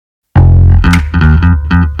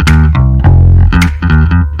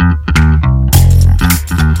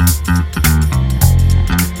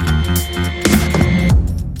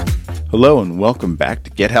Hello and welcome back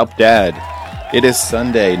to Get Help Dad. It is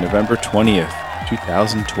Sunday, November 20th,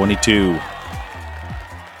 2022.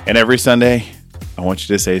 And every Sunday, I want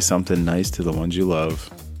you to say something nice to the ones you love.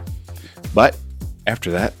 But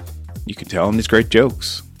after that, you can tell them these great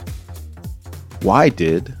jokes. Why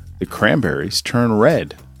did the cranberries turn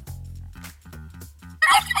red?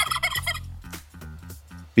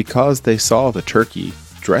 Because they saw the turkey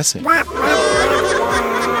dressing.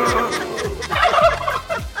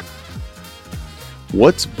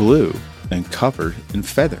 What's blue and covered in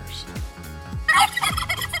feathers?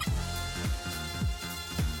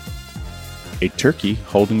 A turkey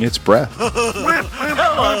holding its breath.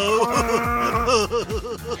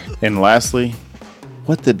 And lastly,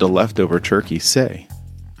 what did the leftover turkey say?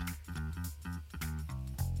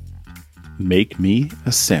 Make me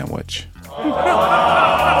a sandwich. Hope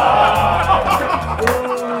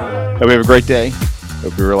you have a great day.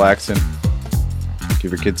 Hope you're relaxing.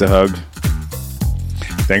 Give your kids a hug.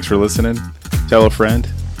 Thanks for listening. Tell a friend,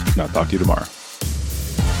 and I'll talk to you tomorrow.